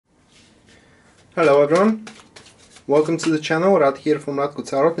Hello everyone, welcome to the channel. Rad here from Radko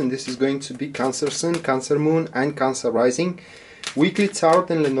Tarot, and this is going to be Cancer Sun, Cancer Moon and Cancer Rising weekly tarot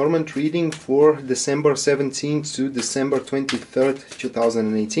and Lenormand reading for December 17th to December 23rd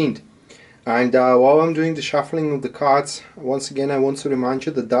 2018. And while I'm doing the shuffling of the cards, once again I want to remind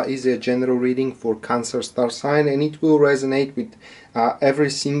you that that is a general reading for Cancer star sign, and it will resonate with every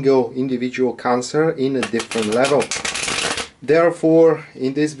single individual Cancer in a different level. Therefore,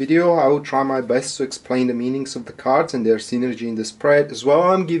 in this video I will try my best to explain the meanings of the cards and their synergy in the spread, as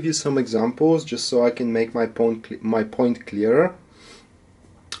well as give you some examples just so I can make my point clearer.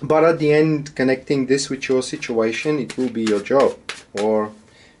 But at the end, connecting this with your situation, it will be your job, or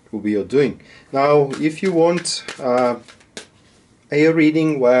it will be your doing. Now, if you want a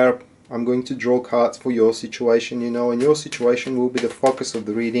reading where I'm going to draw cards for your situation, you know, and your situation will be the focus of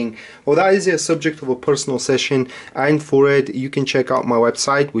the reading, or that is a subject of a personal session, and for it you can check out my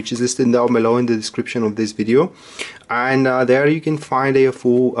website, which is listed down below in the description of this video, and there you can find a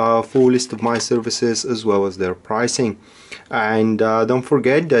full list of my services as well as their pricing. And don't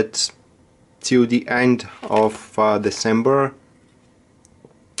forget that till the end of December,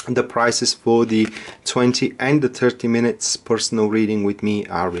 the prices for the 20 and the 30 minutes personal reading with me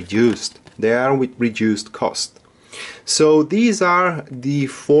are reduced. They are with reduced cost. So these are the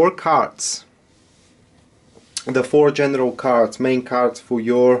four cards, the four general cards, main cards for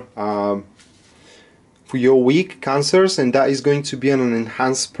your week, Cancers, and that is going to be on an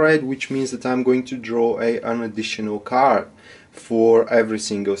enhanced spread, which means that I'm going to draw an additional card for every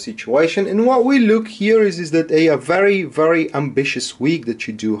single situation. And what we look here is that a very ambitious week that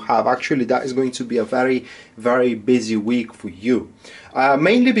you do have. Actually, that is going to be a very busy week for you,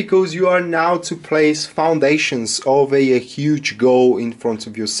 mainly because you are now to place foundations of a huge goal in front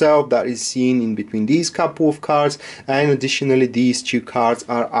of yourself that is seen in between these couple of cards, and additionally these two cards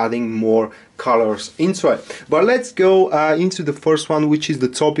are adding more colors into it. But let's go into the first one, which is the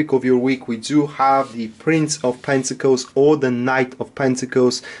topic of your week. We do have the Prince of Pentacles or the Knight of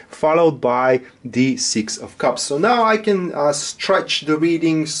Pentacles, followed by the Six of Cups. So now I can stretch the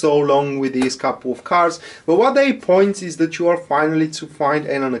reading so long with these couple of cards, but what they point is that you are finally to find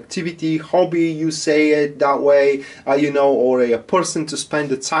an activity, hobby, you say it that way, you know, or a person to spend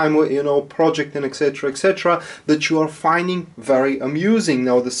the time with, you know, project and etc, that you are finding very amusing.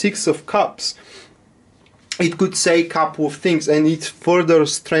 Now the Six of Cups, it could say a couple of things, and it's further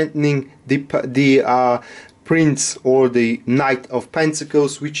strengthening the Prince or the Knight of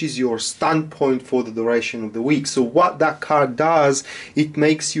Pentacles, which is your standpoint for the duration of the week. So what that card does, it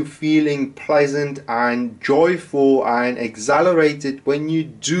makes you feeling pleasant and joyful and exhilarated when you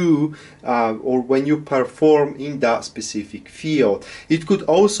do or when you perform in that specific field. It could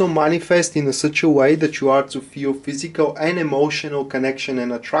also manifest in such a way that you are to feel physical and emotional connection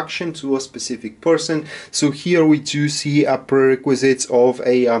and attraction to a specific person. So here we do see a prerequisite of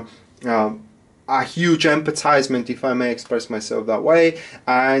a huge empathizement, if I may express myself that way,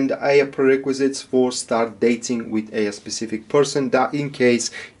 and a prerequisites for start dating with a specific person, that in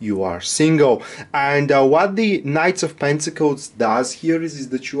case you are single. And what the Knight of Pentacles does here is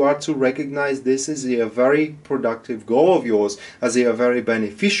that you are to recognize this as a very productive goal of yours, as a very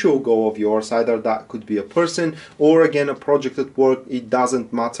beneficial goal of yours. Either that could be a person or again a project at work, it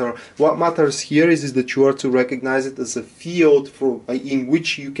doesn't matter. What matters here is that you are to recognize it as a field in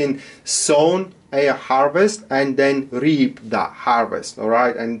which you can sow a harvest and then reap that harvest, all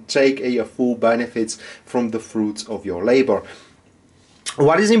right, and take a full benefits from the fruits of your labor.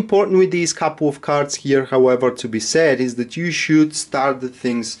 What is important with these couple of cards here, however, to be said, is that you should start the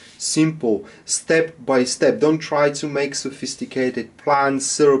things simple, step by step. Don't try to make sophisticated plans,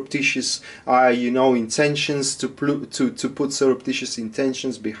 surreptitious you know, intentions, to put surreptitious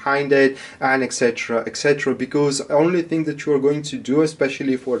intentions behind it, and etc, because the only thing that you are going to do,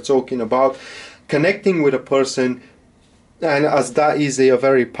 especially if we're talking about connecting with a person, and as that is a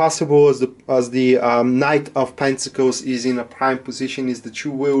very possible, as the Knight of Pentacles is in a prime position, is that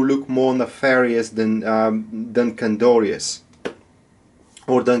you will look more nefarious than Candorious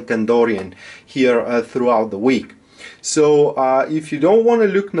or than Candorian here throughout the week. So if you don't want to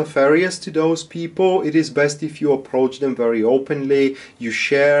look nefarious to those people, it is best if you approach them very openly, you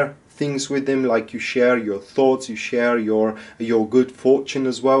share things with them, like you share your thoughts, you share your good fortune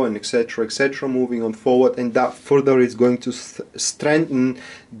as well, and etc moving on forward, and that further is going to strengthen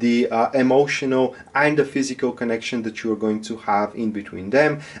the emotional and the physical connection that you're going to have in between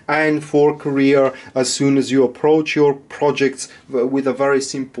them. And for career, as soon as you approach your projects with a very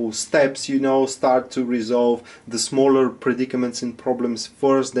simple steps, you know, start to resolve the smaller predicaments and problems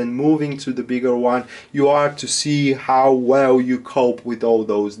first, then moving to the bigger one, you are to see how well you cope with all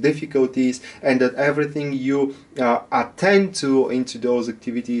those difficulties, and that everything you attend to into those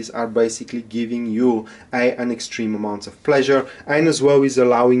activities are basically giving you an extreme amount of pleasure, and as well is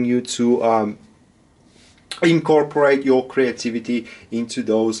allowing you to incorporate your creativity into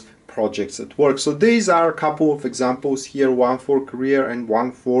those projects at work. So these are a couple of examples here, one for career and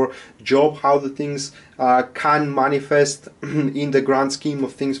one for job, how the things can manifest in the grand scheme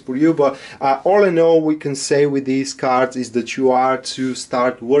of things for you. But all in all, we can say with these cards is that you are to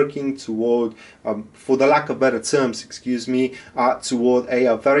start working toward, for the lack of better terms, excuse me, toward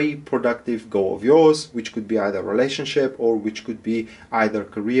a very productive goal of yours, which could be either relationship or which could be either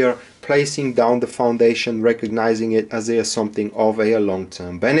career, placing down the foundation, recognizing it as something of a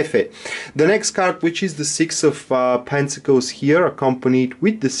long-term benefit. The next card, which is the Six of Pentacles here, accompanied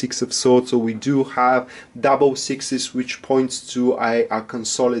with the Six of Swords. So we do have double sixes, which points to a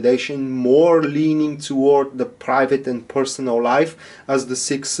consolidation, more leaning toward the private and personal life, as the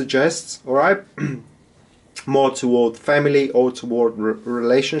six suggests, all right? More toward family or toward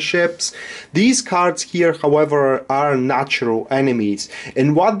relationships. These cards here, however, are natural enemies,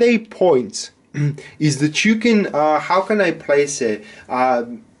 and what they point is that you can, how can I place it?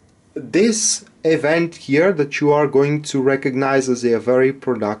 This event here that you are going to recognize as a very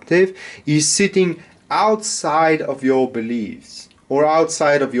productive is sitting outside of your beliefs or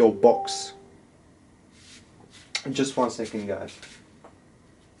outside of your box. Just 1 second, guys.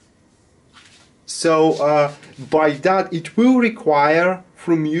 So by that, it will require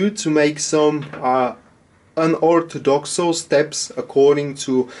from you to make some unorthodox steps according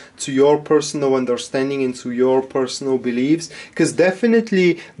to your personal understanding and to your personal beliefs, because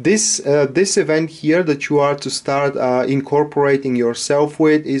definitely this this event here that you are to start incorporating yourself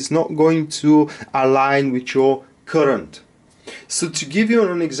with is not going to align with your current. So to give you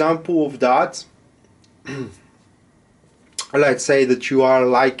an example of that, let's say that you are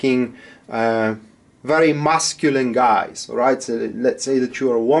liking very masculine guys, all right? So let's say that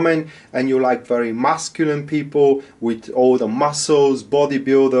you're a woman and you like very masculine people with all the muscles,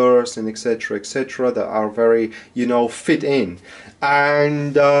 bodybuilders, and etc., that are very, you know, fit in.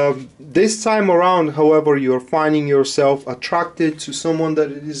 And this time around, however, you're finding yourself attracted to someone that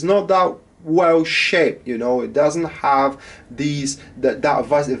is not that well shaped, you know, it doesn't have that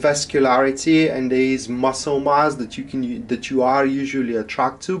vascularity and these muscle mass that you are usually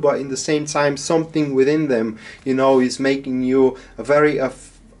attracted to, but in the same time something within them, you know, is making you very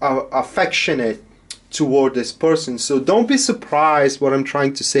affectionate toward this person. So don't be surprised what I'm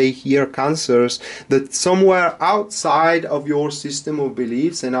trying to say here, Cancers, that somewhere outside of your system of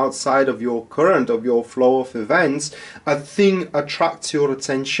beliefs and outside of your current, of your flow of events, a thing attracts your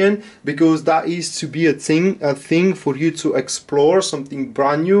attention, because that is to be a thing for you to explore, something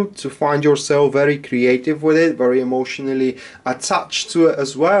brand new, to find yourself very creative with it, very emotionally attached to it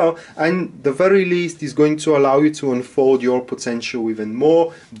as well, and the very least is going to allow you to unfold your potential even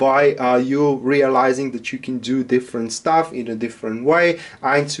more by you realizing that you can do different stuff in a different way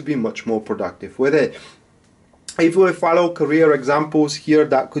and to be much more productive with it. If we follow career examples here,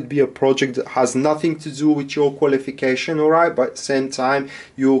 that could be a project that has nothing to do with your qualification, all right, but at the same time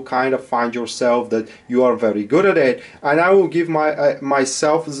you kind of find yourself that you are very good at it. And I will give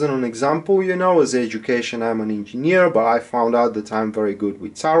myself as an example, you know, as education, I'm an engineer, but I found out that I'm very good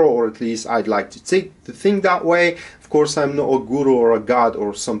with tarot, or at least I'd like to think that way. Of course, I'm not a guru or a god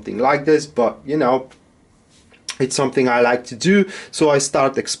or something like this, but you know, it's something I like to do, so I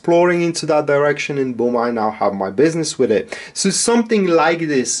start exploring into that direction, and boom, I now have my business with it. So something like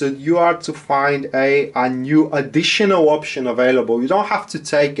this, so you are to find a new additional option available. You don't have to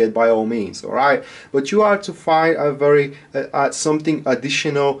take it by all means, all right, but you are to find a very something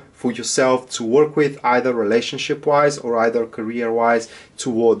additional for yourself to work with, either relationship wise or either career wise,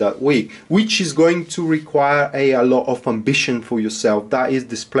 toward that week, which is going to require a lot of ambition for yourself. That is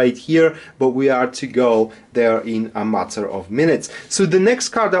displayed here, but we are to go there in a matter of minutes. So the next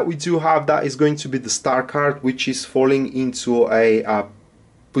card that we do have, that is going to be the Star card, which is falling into a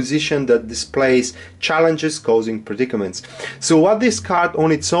position that displays challenges causing predicaments. So what this card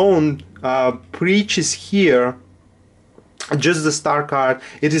on its own preaches here just the star card,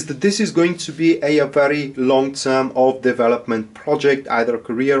 it is that this is going to be a very long-term of development project, either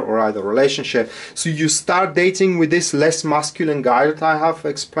career or either relationship. So you start dating with this less masculine guy that I have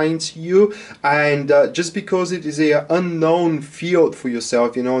explained to you, and just because it is a unknown field for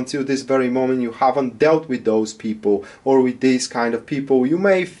yourself, you know, until this very moment you haven't dealt with those people or with these kind of people, you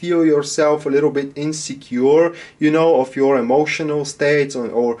may feel yourself a little bit insecure, you know, of your emotional states,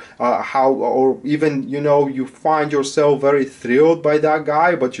 or how, or even, you know, you find yourself very thrilled by that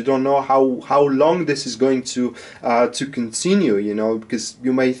guy, but you don't know how long this is going to continue, you know, because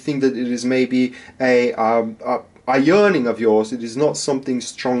you may think that it is maybe a yearning of yours. It is not something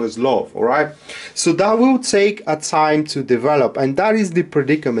strong as love. All right, so that will take a time to develop, and that is the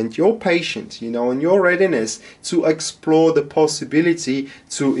predicament. Your patience, you know, and your readiness to explore the possibility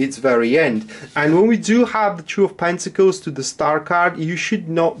to its very end. And when we do have the Two of Pentacles to the Star card, you should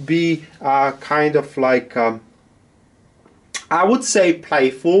not be kind of like I would say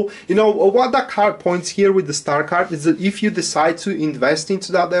playful. You know, what that card points here with the Star card is that if you decide to invest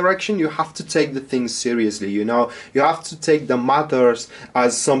into that direction, you have to take the things seriously, you know. You have to take the matters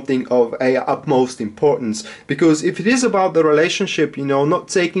as something of a utmost importance. Because if it is about the relationship, you know, not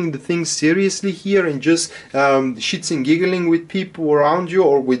taking the things seriously here and just shits and giggling with people around you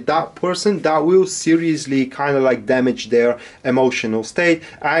or with that person, that will seriously kind of like damage their emotional state.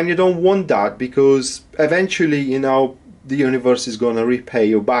 And you don't want that, because eventually, you know, the universe is going to repay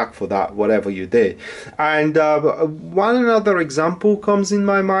you back for that, whatever you did. And one another example comes in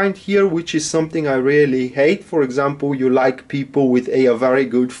my mind here, which is something I really hate. For example, you like people with a very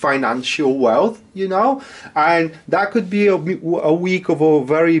good financial wealth, you know, and that could be a week of a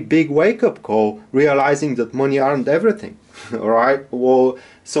very big wake-up call, realizing that money aren't everything. All right, well,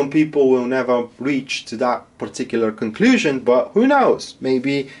 some people will never reach to that particular conclusion, but who knows,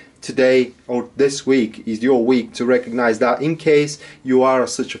 maybe today or this week is your week to recognize that, in case you are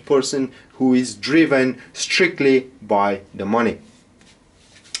such a person who is driven strictly by the money.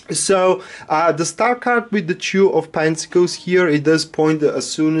 So the Star card with the Two of Pentacles here, it does point that as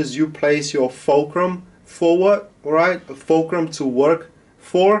soon as you place your fulcrum forward, right, a fulcrum to work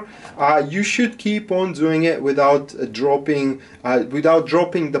for, you should keep on doing it without dropping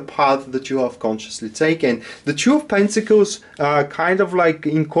the path that you have consciously taken. The Two of Pentacles kind of like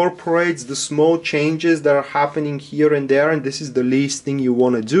incorporates the small changes that are happening here and there, and this is the least thing you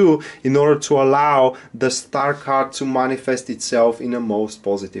want to do in order to allow the Star card to manifest itself in a most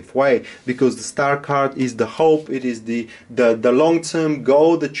positive way, because the Star card is the hope, it is the long-term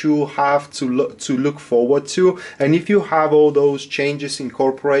goal that you have to look forward to. And if you have all those changes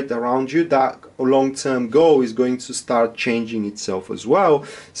incorporate around you, that long-term goal is going to start changing itself as well.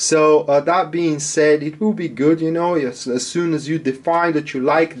 So that being said, it will be good, you know, as soon as you define that you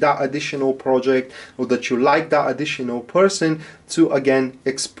like that additional project or that you like that additional person, to again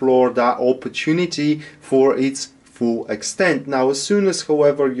explore that opportunity for its full extent. Now, as soon as,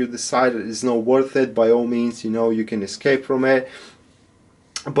 however, you decide that it's not worth it, by all means, you know, you can escape from it.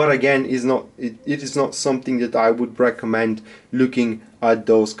 But again, it is not something that I would recommend looking at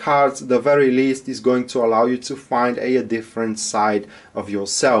those cards. The very least is going to allow you to find a different side of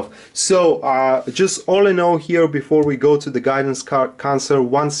yourself. So just all in all here, before we go to the guidance card Cancer,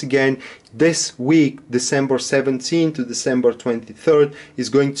 once again, this week, December 17th to December 23rd, is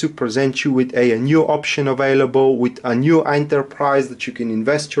going to present you with a new option available, with a new enterprise that you can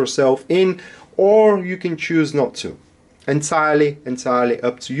invest yourself in, or you can choose not to. Entirely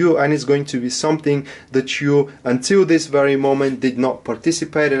up to you, and it's going to be something that you until this very moment did not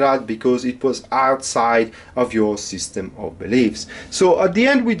participate in, because it was outside of your system of beliefs. So at the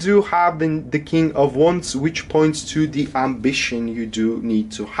end, we do have the King of Wands, which points to the ambition you do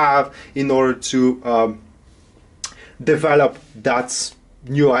need to have in order to develop that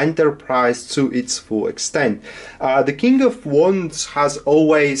new enterprise to its full extent. The King of Wands has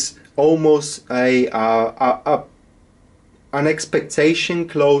always almost an expectation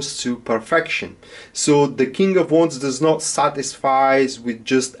close to perfection. So the King of Wands does not satisfy with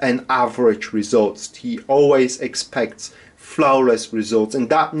just an average result. He always expects flawless results, and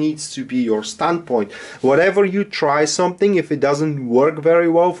that needs to be your standpoint. Whatever you try something, if it doesn't work very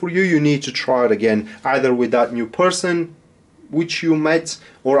well for you, you need to try it again, either with that new person which you met,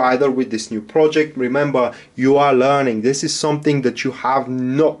 or either with this new project. Remember, you are learning. This is something that you have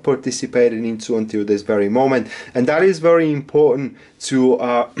not participated into until this very moment, and that is very important to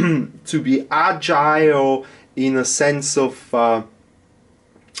to be agile in a sense of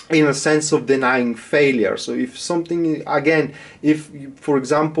denying failure. So if something, again, if for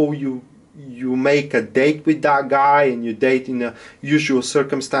example you you make a date with that guy, and you date in the usual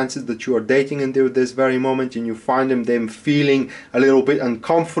circumstances that you are dating until this very moment, and you find them feeling a little bit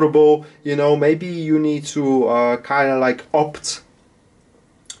uncomfortable, you know, maybe you need to kind of like opt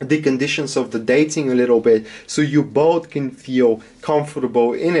the conditions of the dating a little bit so you both can feel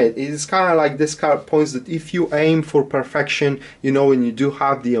comfortable in it. It's kind of like this card points that if you aim for perfection, you know, and you do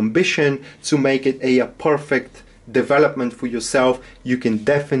have the ambition to make it a perfect development for yourself, you can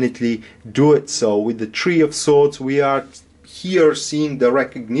definitely do it. So with the Three of Swords, we are here seeing the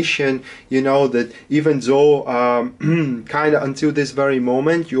recognition, you know, that even though kind of until this very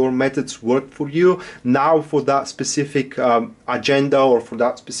moment your methods work for you, now for that specific agenda or for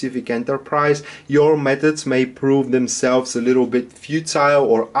that specific enterprise, your methods may prove themselves a little bit futile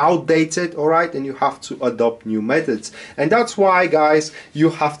or outdated, all right, and you have to adopt new methods. And that's why, guys,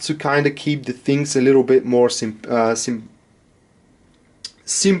 you have to kind of keep the things a little bit more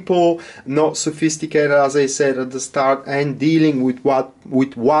simple, not sophisticated, as I said at the start, and dealing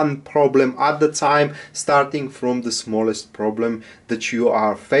with one problem at the time, starting from the smallest problem that you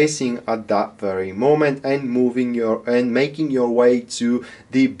are facing at that very moment, and making your way to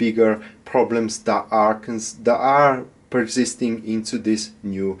the bigger problems that are persisting into this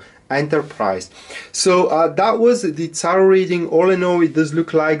new enterprise. So that was the tarot reading. All in all, it does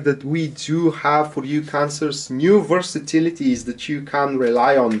look like that we do have for you Cancers new versatilities that you can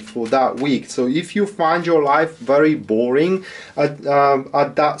rely on for that week. So if you find your life very boring at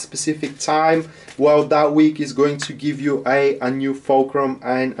that specific time, well, that week is going to give you a new fulcrum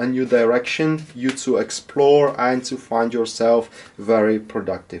and a new direction you to explore and to find yourself very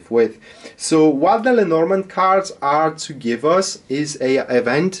productive with. So what the Lenormand cards are to give us is a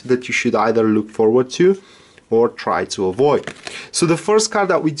event that you should either look forward to or try to avoid. So the first card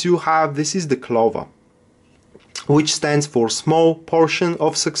that we do have, this is the Clover, which stands for small portion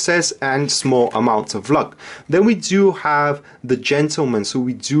of success and small amounts of luck. Then we do have the Gentleman, so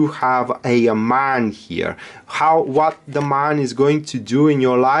we do have a man here. What the man is going to do in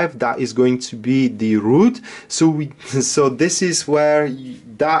your life, that is going to be the root. So this is where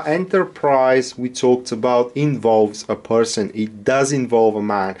that enterprise we talked about involves a person. It does involve a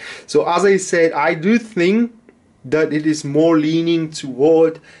man. So as I said, I do think that it is more leaning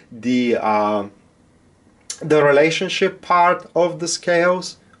toward the relationship part of the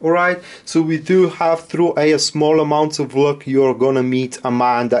scales. Alright, so we do have, through a small amount of luck, you're gonna meet a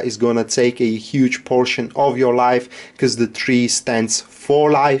man that is gonna take a huge portion of your life, because the 3 stands for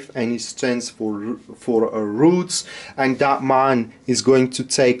life and it stands for roots, and that man is going to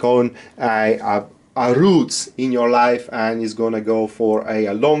take on a roots in your life and is gonna go for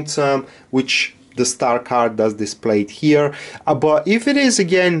a long term, which the Star card does display it here. But if it is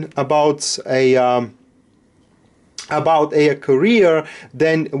again about a career,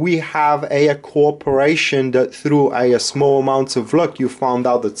 then we have a cooperation that through a small amounts of luck you found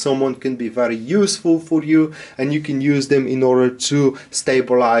out that someone can be very useful for you, and you can use them in order to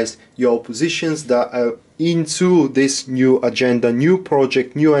stabilize your positions that into this new agenda, new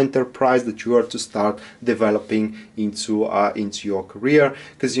project, new enterprise that you are to start developing into your career.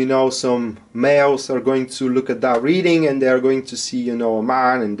 Because you know, some males are going to look at that reading and they are going to see, you know, a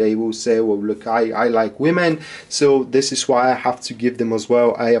man, and they will say, well, look, I like women, so this is why I have to give them as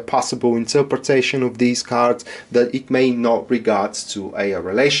well a possible interpretation of these cards that it may not regards to a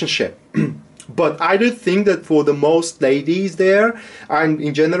relationship. But I do think that for the most ladies there, and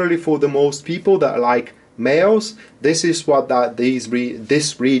in generally for the most people that like males, this is what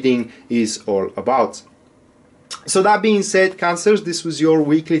this reading is all about. So that being said, Cancers, this was your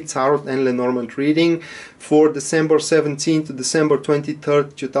weekly Tarot and Lenormand reading for December 17th to December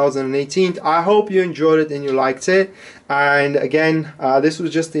 23rd, 2018. I hope you enjoyed it and you liked it. And again, this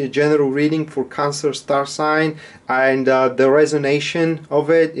was just a general reading for Cancer star sign, and the resonation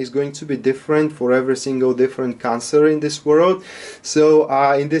of it is going to be different for every single different Cancer in this world. So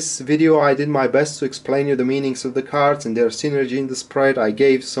in this video I did my best to explain you the meanings of the cards and their synergy in the spread. I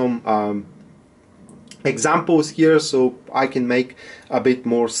gave some examples here so I can make a bit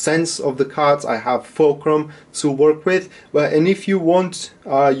more sense of the cards. I have fulcrum to work with, and if you want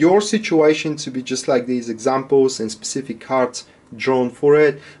your situation to be just like these examples and specific cards drawn for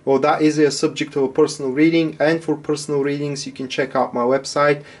it, well, that is a subject of a personal reading. And for personal readings you can check out my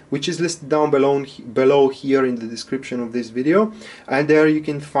website, which is listed down below here in the description of this video, and there you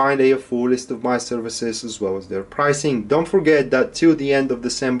can find a full list of my services as well as their pricing. Don't forget that till the end of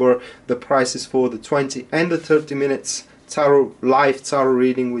December the prices for the 20 and the 30 minutes live tarot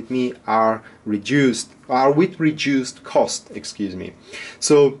reading with me are with reduced cost, excuse me.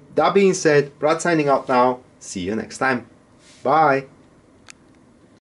 So that being said, Brad signing out now. See you next time. Bye.